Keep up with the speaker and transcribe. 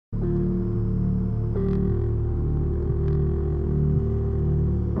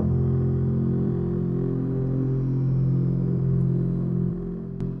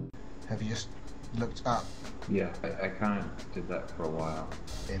Up. Yeah, I kind of did that for a while.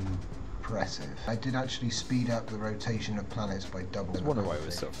 Impressive. I did actually speed up the rotation of planets by double. I wonder why it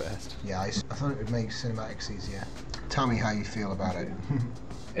was so fast. Yeah, I thought it would make cinematics easier. Tell me how you feel about it.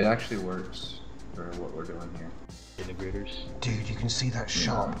 It actually works for what we're doing here. Integrators. Dude, you can see that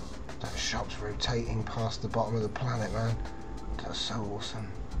shop. That shop's rotating past the bottom of the planet, man. That's so awesome.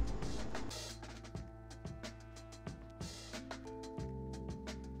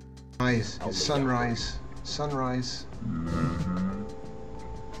 It's sunrise. Sunrise.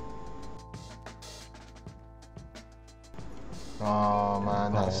 Oh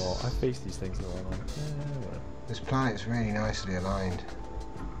man, that's... Oh, I faced these things the wrong way. This planet's really nicely aligned.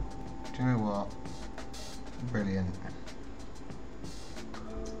 Do you know what? Brilliant.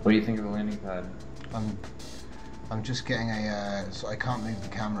 What do you think of the landing pad? I'm just getting a so I can't move the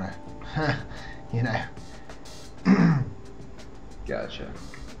camera. You know. Gotcha.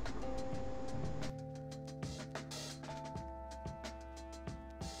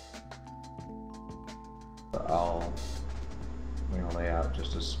 But I'm gonna lay out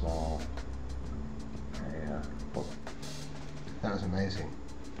just a small area. That was amazing.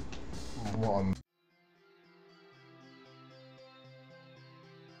 What a